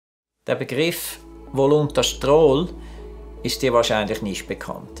Der Begriff Voluntastrol ist dir wahrscheinlich nicht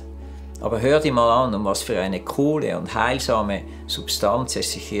bekannt. Aber hör dir mal an, um was für eine coole und heilsame Substanz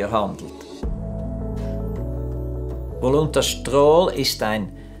es sich hier handelt. Voluntastrol ist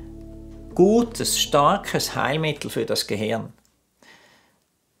ein gutes, starkes Heilmittel für das Gehirn.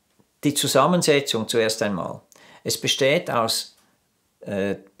 Die Zusammensetzung zuerst einmal. Es besteht aus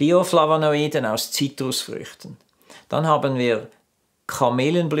Bioflavonoiden aus Zitrusfrüchten. Dann haben wir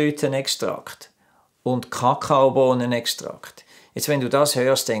Kamillenblütenextrakt und Kakaobohnenextrakt. Jetzt, wenn du das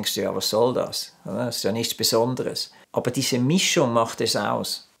hörst, denkst du, ja, was soll das? Das ist ja nichts Besonderes. Aber diese Mischung macht es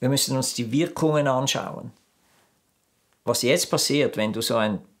aus. Wir müssen uns die Wirkungen anschauen. Was jetzt passiert, wenn du so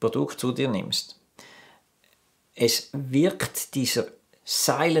ein Produkt zu dir nimmst, es wirkt dieser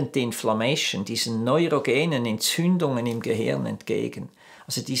Silent Inflammation, diesen neurogenen Entzündungen im Gehirn entgegen.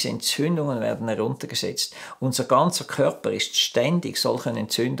 Also diese Entzündungen werden heruntergesetzt. Unser ganzer Körper ist ständig solchen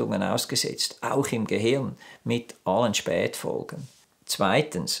Entzündungen ausgesetzt, auch im Gehirn, mit allen Spätfolgen.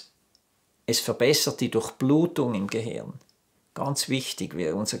 Zweitens, es verbessert die Durchblutung im Gehirn. Ganz wichtig,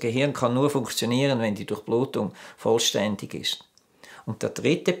 unser Gehirn kann nur funktionieren, wenn die Durchblutung vollständig ist. Und der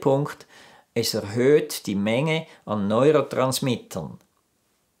dritte Punkt, es erhöht die Menge an Neurotransmittern.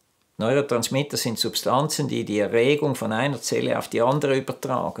 Neurotransmitter sind Substanzen, die die Erregung von einer Zelle auf die andere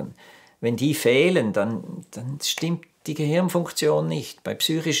übertragen. Wenn die fehlen, dann stimmt die Gehirnfunktion nicht. Bei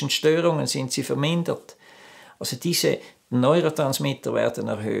psychischen Störungen sind sie vermindert. Also diese Neurotransmitter werden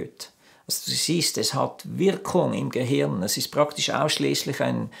erhöht. Also du siehst, es hat Wirkung im Gehirn. Es ist praktisch ausschließlich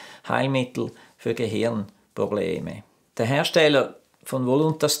ein Heilmittel für Gehirnprobleme. Der Hersteller von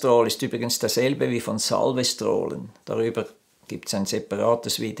Voluntastrol ist übrigens derselbe wie von Salvestrolen. Darüber gibt es ein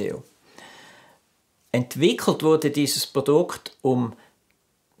separates Video. Entwickelt wurde dieses Produkt, um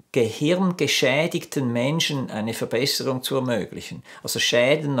gehirngeschädigten Menschen eine Verbesserung zu ermöglichen. Also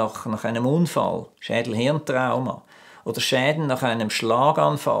Schäden nach einem Unfall, Schädel-Hirntrauma oder Schäden nach einem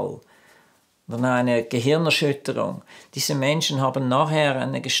Schlaganfall oder nach einer Gehirnerschütterung. Diese Menschen haben nachher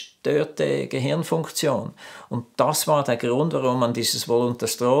eine gestörte Gehirnfunktion. Und das war der Grund, warum man dieses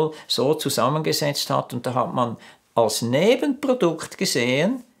Voluntastrol so zusammengesetzt hat. Und da hat man als Nebenprodukt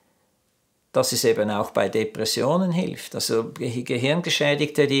gesehen, dass es eben auch bei Depressionen hilft. Also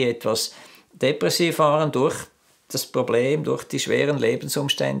Gehirngeschädigte, die etwas depressiv waren durch das Problem, durch die schweren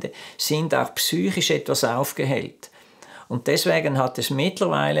Lebensumstände, sind auch psychisch etwas aufgehellt. Und deswegen hat es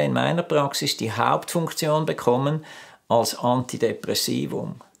mittlerweile in meiner Praxis die Hauptfunktion bekommen als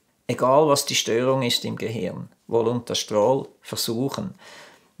Antidepressivum. Egal was die Störung ist im Gehirn, Voluntastrol versuchen.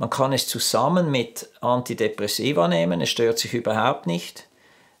 Man kann es zusammen mit Antidepressiva nehmen, es stört sich überhaupt nicht.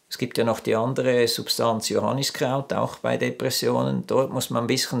 Es gibt ja noch die andere Substanz Johanniskraut, auch bei Depressionen. Dort muss man ein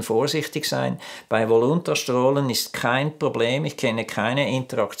bisschen vorsichtig sein. Bei Voluntastrolen ist kein Problem. Ich kenne keine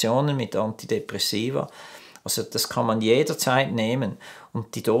Interaktionen mit Antidepressiva. Also das kann man jederzeit nehmen.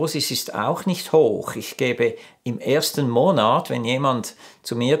 Und die Dosis ist auch nicht hoch. Ich gebe im ersten Monat, wenn jemand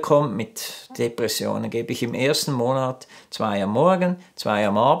zu mir kommt mit Depressionen, gebe ich im ersten Monat 2 am Morgen, 2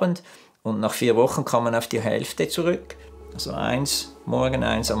 am Abend und nach 4 Wochen kann man auf die Hälfte zurück. Also 1 morgen,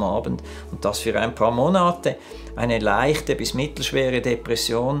 1 am Abend und das für ein paar Monate. Eine leichte bis mittelschwere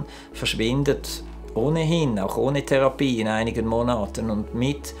Depression verschwindet ohnehin, auch ohne Therapie in einigen Monaten und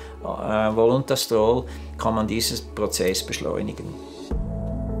mit Voluntastrol kann man diesen Prozess beschleunigen.